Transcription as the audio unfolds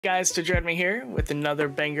Guys, Todredmi here with another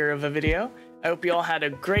banger of a video. I hope you all had a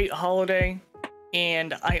great holiday,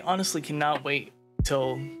 and I honestly cannot wait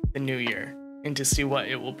till the new year and to see what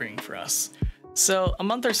it will bring for us. So a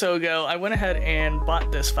month or so ago, I went ahead and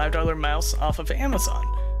bought this $5 mouse off of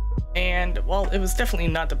Amazon. And while it was definitely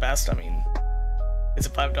not the best, I mean, it's a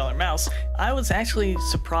 $5 mouse, I was actually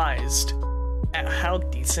surprised at how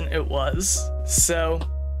decent it was. So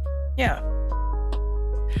yeah,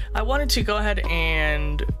 I wanted to go ahead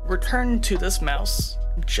and return to this mouse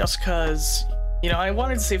just because, you know, I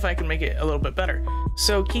wanted to see if I could make it a little bit better.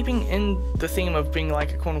 So keeping in the theme of being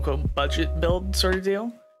like a quote-unquote budget build sort of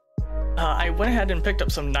deal, I went ahead and picked up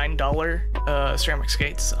some $9 ceramic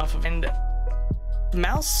skates off of, and the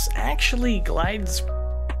mouse actually glides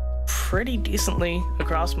pretty decently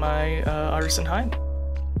across my artisan hide.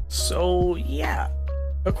 So yeah,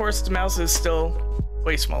 of course the mouse is still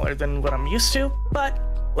way smaller than what I'm used to, but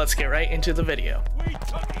let's get right into the video.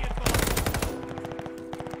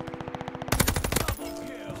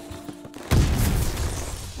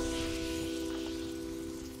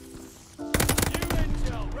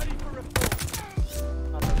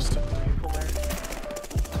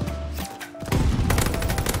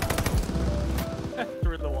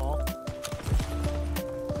 Through the wall.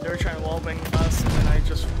 They were trying to wallbang us, and then I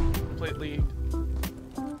just completely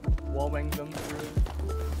wallbanged them through.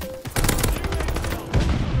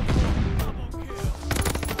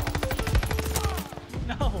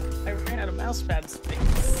 No, I ran out of mouse pad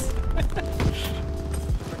space.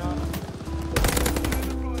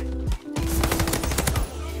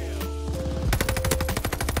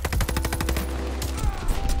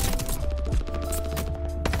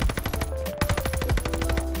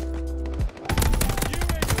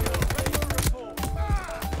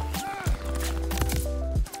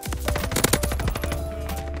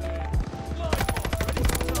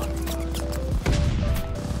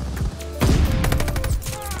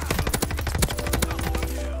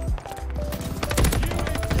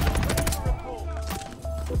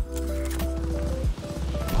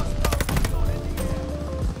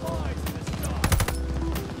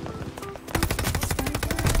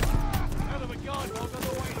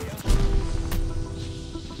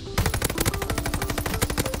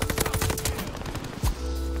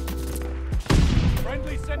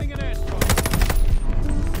 Sending an airstrike.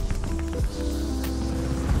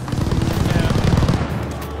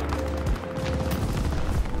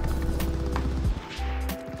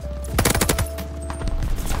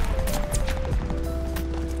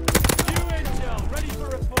 New intel, ready for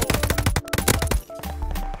report.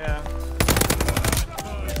 Yeah.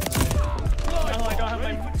 No, I don't have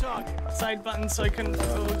my side button, so I couldn't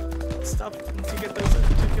stop to get those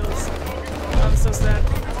ridiculous nonsense that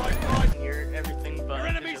I can hear everything, but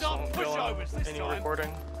it just won't go on any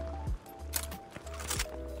recording.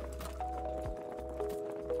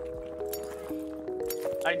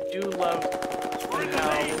 I do love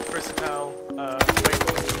how versatile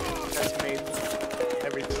Vanguard has made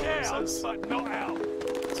everything. It's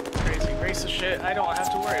crazy racist shit. I don't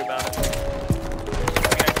have to worry about it. I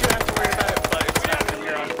mean, I do have to worry about it, but it's not when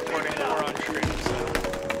you're on recording or on stream, so.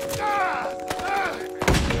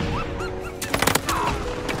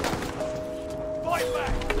 Fight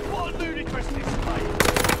back! What a ludicrous display!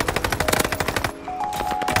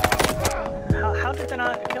 How did they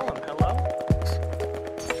not kill him? Hello?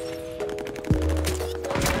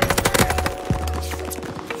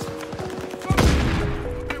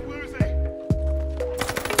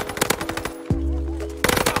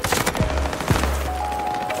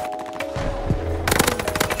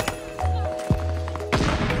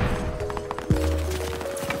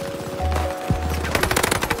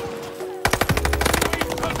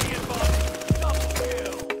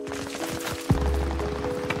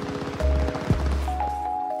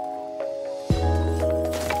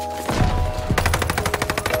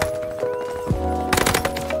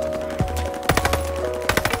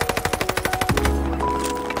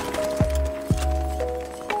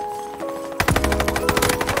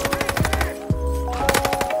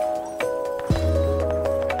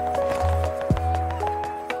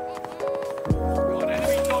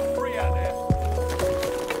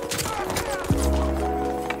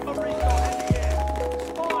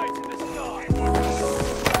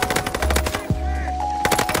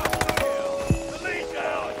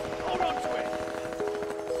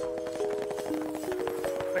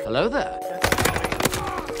 Hello there.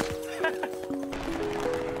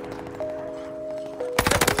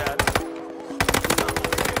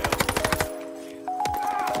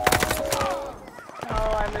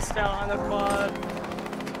 Oh, I missed out on the quad.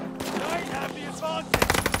 They have the advantage.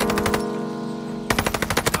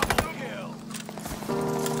 Double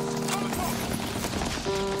kill.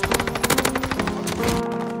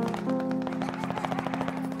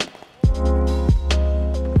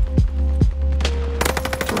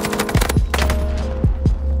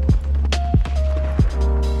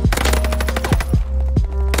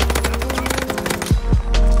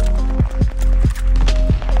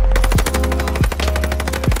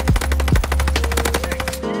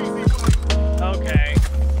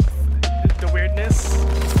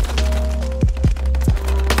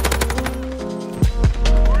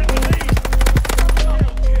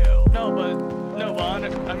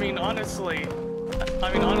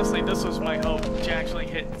 honestly, this was my hope to actually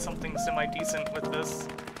hit something semi-decent with this.